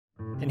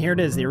And here it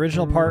is, the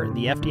original part,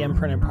 the FDM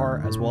printed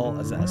part, as well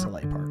as the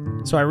SLA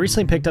part. So I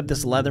recently picked up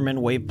this Leatherman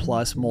Wave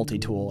Plus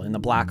multi-tool in the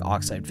black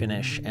oxide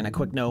finish. And a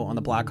quick note on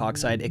the black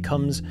oxide, it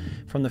comes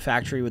from the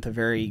factory with a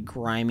very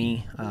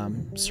grimy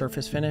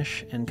surface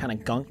finish and kind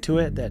of gunk to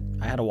it that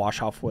I had to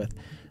wash off with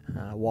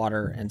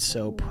water and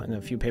soap and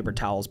a few paper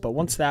towels. But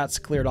once that's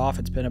cleared off,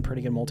 it's been a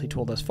pretty good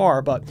multi-tool thus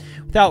far. But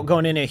without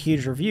going into a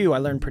huge review, I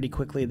learned pretty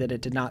quickly that it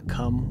did not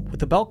come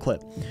with a belt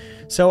clip.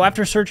 So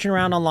after searching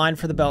around online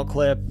for the belt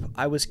clip,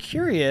 I was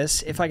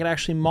curious if I could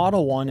actually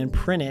model one and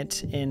print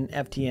it in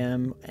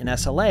FDM and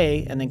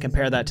SLA and then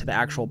compare that to the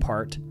actual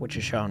part, which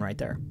is shown right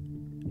there.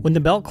 When the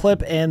belt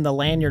clip and the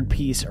lanyard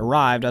piece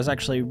arrived, I was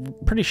actually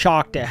pretty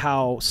shocked at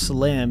how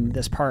slim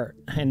this part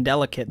and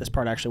delicate this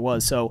part actually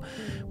was. So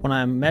when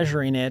I'm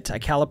measuring it, I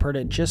calipered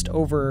it just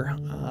over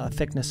a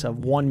thickness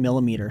of 1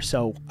 millimeter.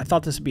 So I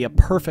thought this would be a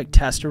perfect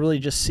test to really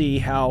just see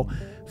how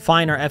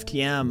fine our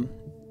FDM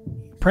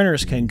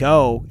printers can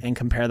go and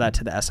compare that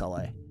to the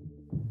SLA.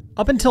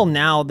 Up until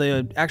now,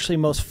 the actually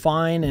most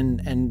fine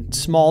and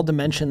small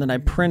dimension that I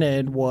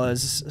printed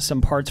was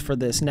some parts for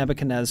this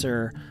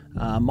Nebuchadnezzar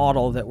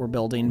model that we're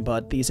building,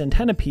 but these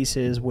antenna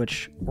pieces,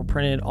 which were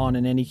printed on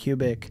an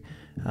Anycubic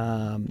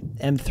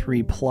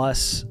M3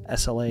 Plus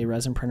SLA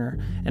resin printer,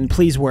 and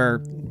please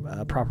wear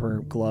proper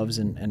gloves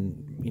and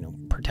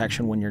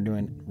protection when you're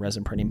doing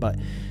resin printing, but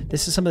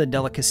this is some of the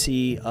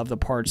delicacy of the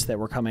parts that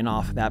were coming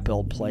off that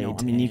build plate.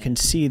 I mean, you can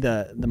see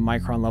the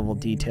micron level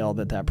detail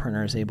that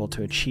printer is able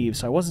to achieve,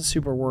 so I wasn't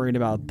super worried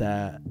about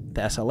the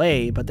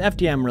SLA, but the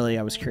FDM really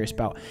I was curious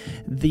about.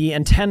 The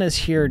antennas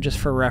here, just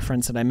for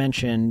reference that I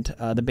mentioned,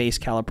 the base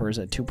caliper is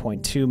at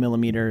 2.2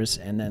 millimeters,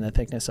 and then the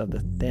thickness of the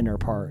thinner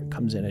part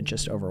comes in at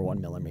just over 1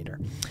 millimeter.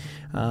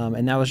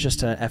 And that was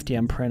just a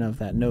FDM print of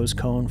that nose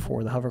cone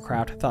for the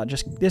hovercraft. I thought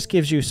this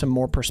gives you some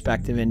more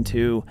perspective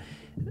into,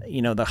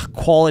 the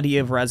quality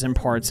of resin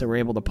parts that we're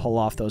able to pull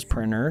off those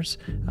printers,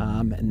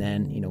 and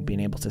then, being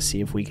able to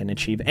see if we can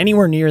achieve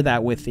anywhere near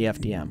that with the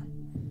FDM.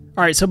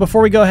 All right, so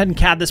before we go ahead and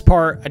CAD this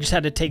part, I just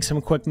had to take some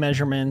quick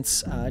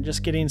measurements,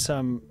 just getting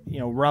some,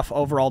 rough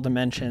overall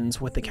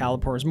dimensions with the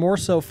calipers, more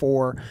so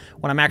for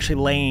when I'm actually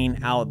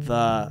laying out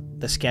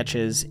the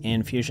sketches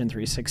in Fusion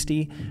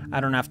 360. I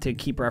don't have to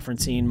keep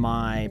referencing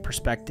my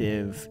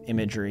perspective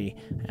imagery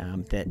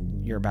that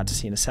you're about to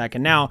see in a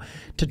second. Now,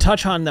 to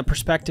touch on the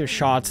perspective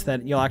shots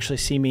that you'll actually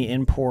see me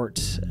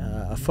import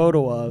a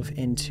photo of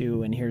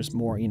into, and here's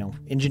more,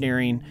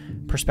 engineering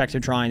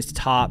perspective drawings,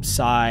 top,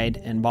 side,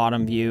 and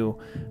bottom view.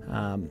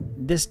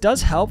 This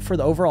does help for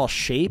the overall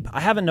shape.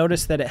 I haven't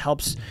noticed that it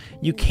helps.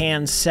 You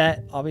can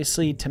set,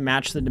 obviously, to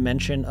match the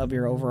dimension of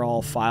your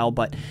overall file,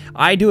 but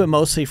I do it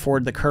mostly for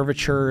the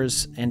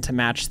curvatures and to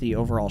match the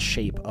overall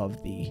shape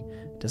of the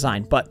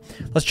design. But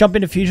let's jump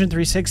into Fusion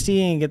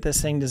 360 and get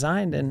this thing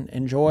designed and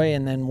enjoy,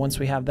 and then once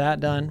we have that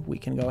done, we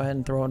can go ahead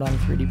and throw it on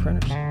 3D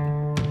printers.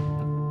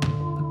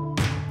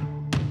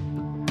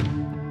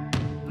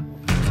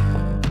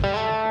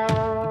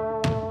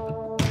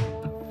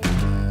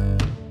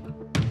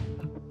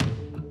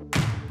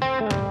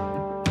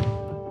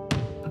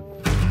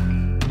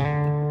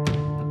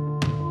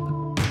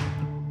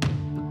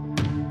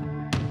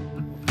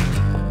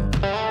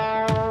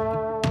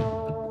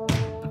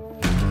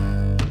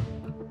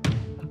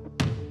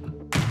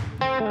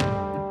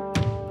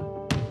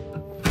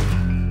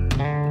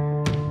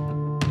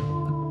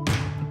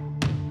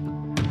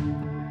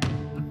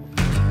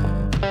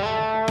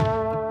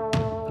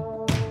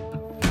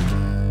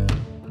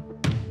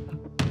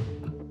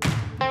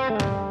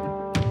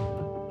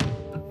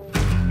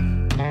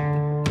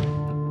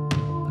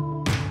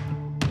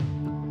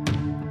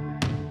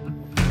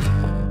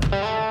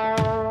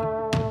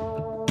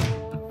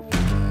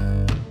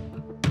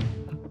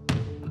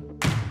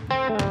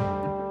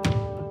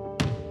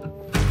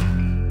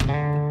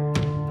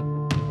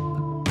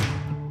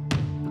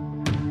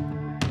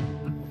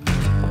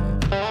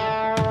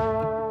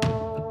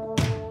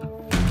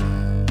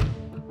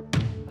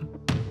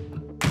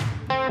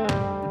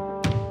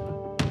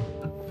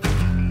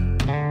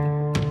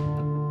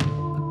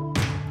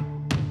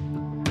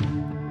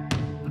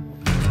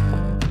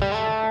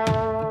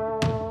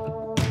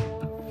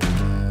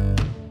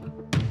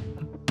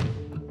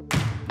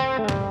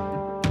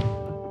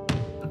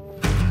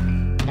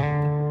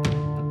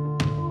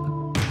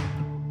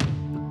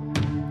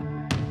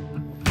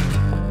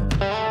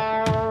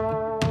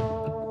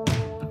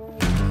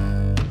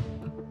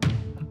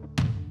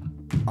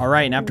 All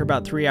right, and after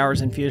about 3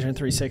 hours in Fusion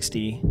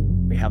 360,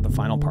 we have the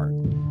final part.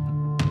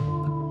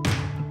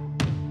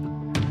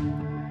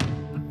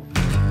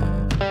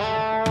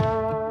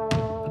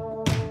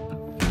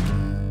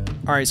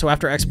 All right, so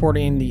after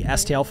exporting the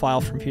STL file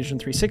from Fusion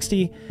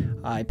 360,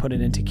 I put it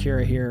into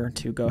Cura here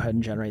to go ahead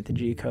and generate the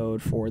G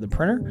code for the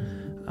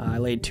printer. I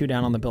laid 2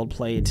 down on the build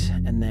plate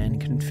and then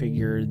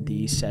configured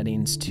the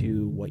settings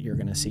to what you're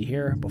going to see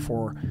here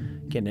before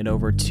getting it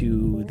over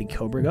to the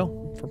Kobra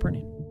Go for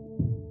printing.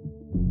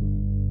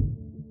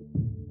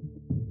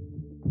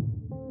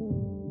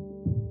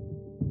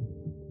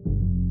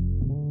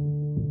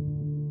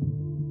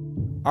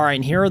 All right,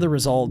 and here are the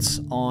results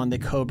on the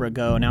Kobra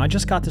Go. Now, I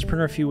just got this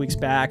printer a few weeks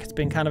back. It's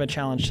been kind of a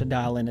challenge to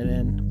dial it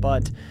in,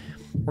 but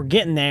we're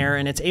getting there,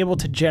 and it's able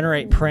to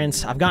generate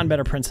prints. I've gotten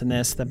better prints than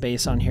this. The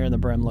base on here, the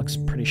brim looks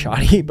pretty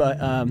shoddy, but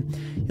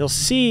you'll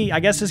see,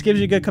 I guess this gives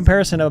you a good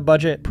comparison of a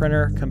budget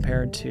printer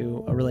compared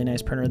to a really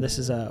nice printer. This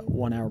is a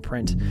 1 hour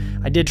print.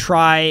 I did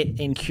try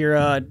in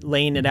Cura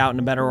laying it out in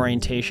a better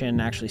orientation,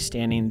 actually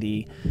standing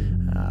the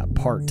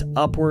part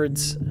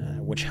upwards,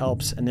 which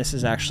helps. And this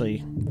is actually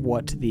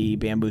what the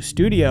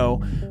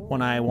BambuStudio,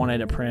 when I wanted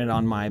to print it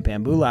on my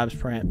Bambu Labs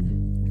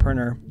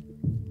printer,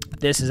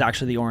 this is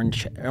actually the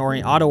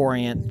auto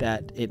orient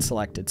that it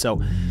selected.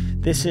 So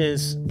this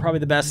is probably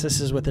the best.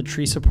 This is with a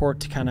tree support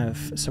to kind of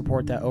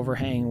support that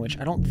overhang, which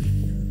I don't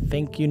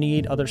think you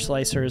need. Other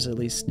slicers, at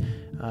least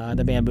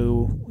the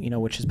Bambu,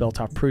 which is built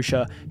off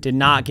Prusa, did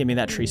not give me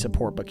that tree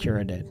support, but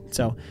Cura did.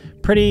 So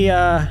pretty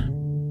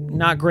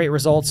not great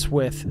results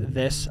with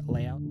this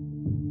layout.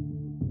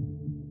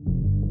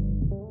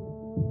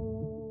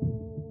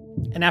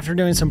 And after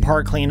doing some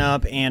part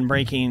cleanup and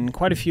breaking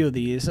quite a few of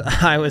these,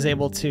 I was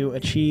able to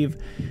achieve,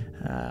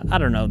 I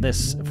don't know,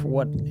 this for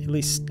what, at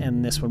least,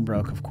 and this one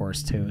broke, of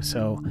course, too.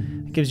 So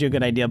it gives you a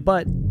good idea.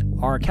 But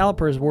our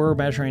calipers were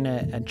measuring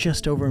it at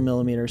just over 1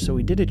 millimeter. So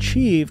we did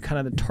achieve kind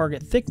of the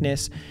target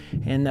thickness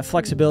and the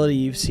flexibility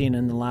you've seen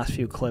in the last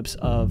few clips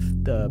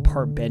of the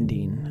part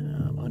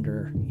bending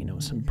under,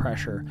 some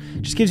pressure.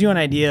 Just gives you an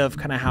idea of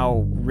kind of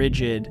how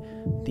rigid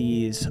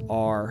these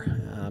are,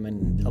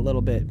 and a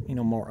little bit,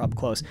 more up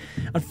close.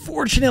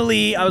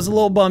 Unfortunately, I was a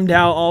little bummed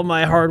out. All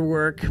my hard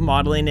work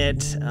modeling it,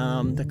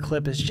 the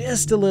clip is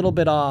just a little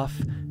bit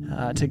off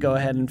to go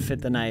ahead and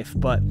fit the knife,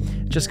 but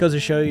it just goes to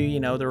show you,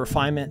 the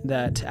refinement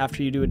that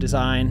after you do a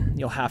design,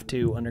 you'll have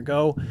to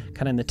undergo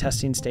kind of in the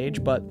testing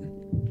stage. But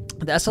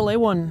the SLA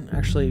one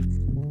actually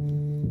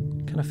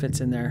kind of fits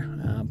in there,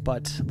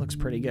 but looks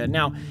pretty good.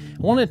 Now, I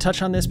wanted to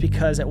touch on this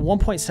because at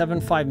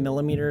 1.75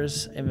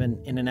 millimeters in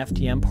an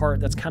FDM part,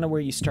 that's kind of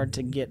where you start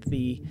to get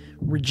the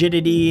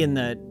rigidity and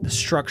the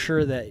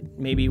structure that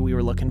maybe we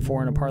were looking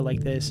for in a part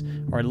like this,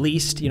 or at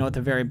least, at the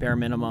very bare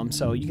minimum.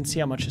 So you can see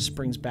how much it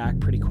springs back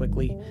pretty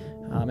quickly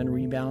and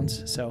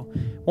rebounds. So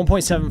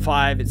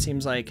 1.75, it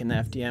seems like in the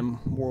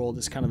FDM world,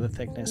 is kind of the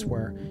thickness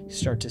where you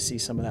start to see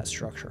some of that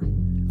structure.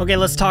 Okay,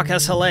 let's talk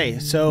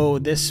SLA. So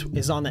this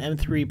is on the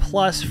M3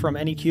 Plus from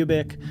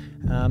Anycubic.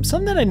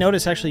 Something that I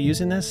noticed actually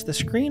using this, the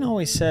screen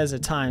always says a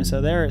time.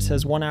 So there it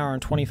says 1 hour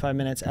and 25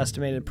 minutes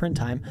estimated print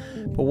time.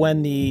 But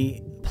when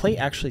the plate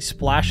actually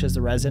splashes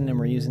the resin, and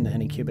we're using the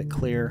Anycubic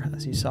Clear,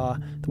 as you saw,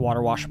 the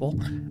water washable,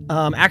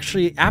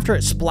 actually after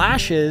it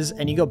splashes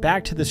and you go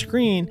back to the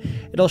screen,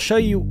 it'll show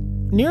you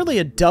nearly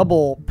a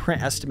double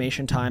print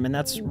estimation time, and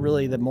that's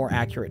really the more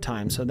accurate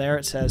time. So there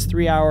it says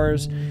 3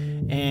 hours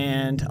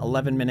and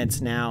 11 minutes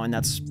now, and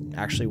that's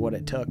actually what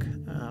it took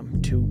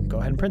to go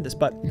ahead and print this.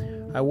 But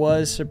I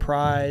was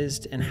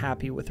surprised and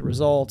happy with the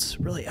results.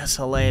 Really,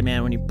 SLA,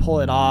 man, when you pull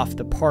it off,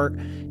 the part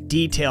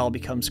detail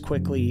becomes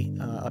quickly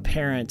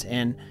apparent,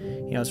 and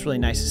it's really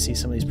nice to see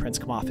some of these prints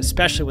come off,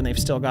 especially when they've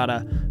still got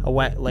a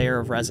wet layer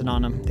of resin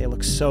on them. They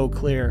look so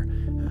clear,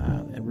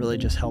 and really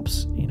just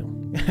helps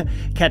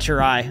catch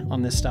your eye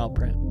on this style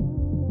print.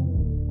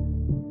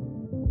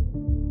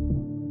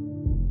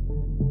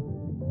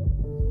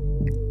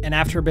 And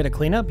after a bit of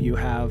cleanup, you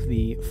have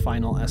the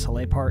final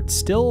SLA part.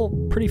 Still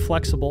pretty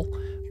flexible,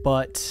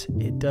 but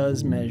it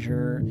does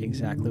measure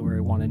exactly where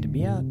we wanted to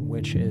be at,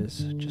 which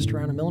is just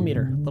around 1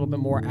 millimeter. A little bit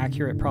more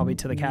accurate probably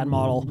to the CAD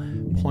model,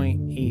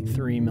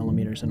 0.83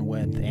 millimeters in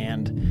width.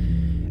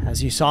 And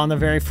as you saw in the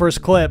very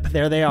first clip,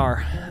 there they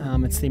are.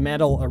 It's the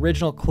metal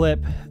original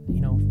clip,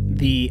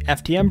 the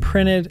FDM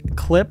printed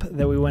clip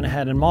that we went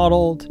ahead and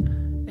modeled,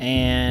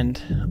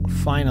 and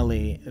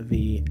finally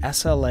the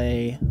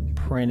SLA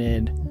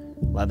printed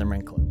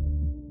Leatherman clip.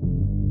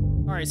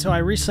 All right, so I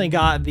recently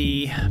got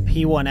the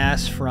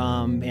P1S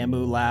from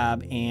Bambu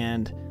Lab,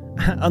 and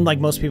unlike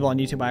most people on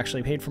YouTube, I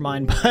actually paid for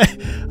mine, but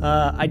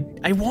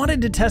I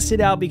wanted to test it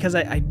out because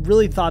I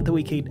really thought that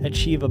we could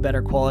achieve a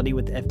better quality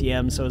with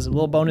FDM. So it was a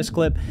little bonus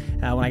clip.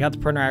 When I got the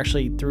printer, I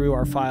actually threw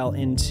our file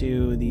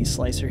into the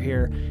slicer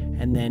here,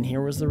 and then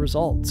here was the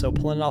result. So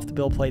pulling it off the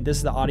build plate, this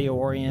is the auto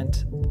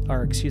orient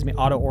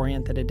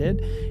that it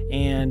did,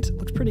 and it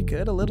looks pretty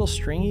good. A little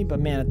stringy, but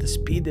man, at the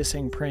speed this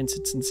thing prints,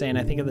 it's insane.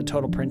 I think of the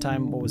total print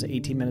time, what was it,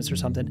 18 minutes or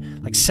something?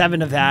 Like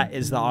 7 of that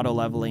is the auto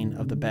leveling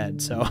of the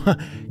bed, so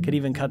could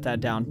even cut that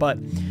down. But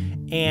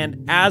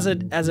and as a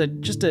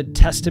just a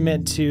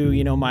testament to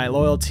my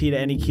loyalty to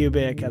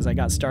Anycubic, as I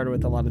got started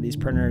with a lot of these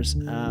printers,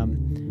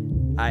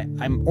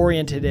 I'm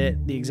oriented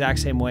it the exact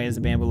same way as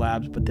the Bambu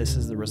Labs, but this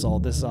is the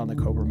result. This is on the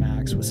Kobra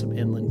Max with some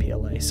inland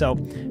PLA. So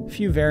a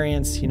few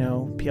variants,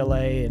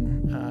 PLA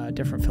and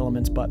different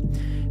filaments, but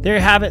there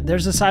you have it.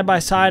 There's a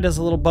side-by-side as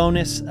a little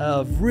bonus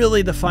of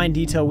really the fine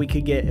detail we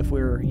could get if we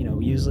were,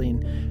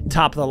 using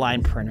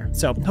top-of-the-line printer.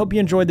 So hope you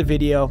enjoyed the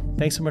video.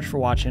 Thanks so much for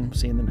watching. We'll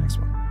see you in the next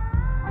one.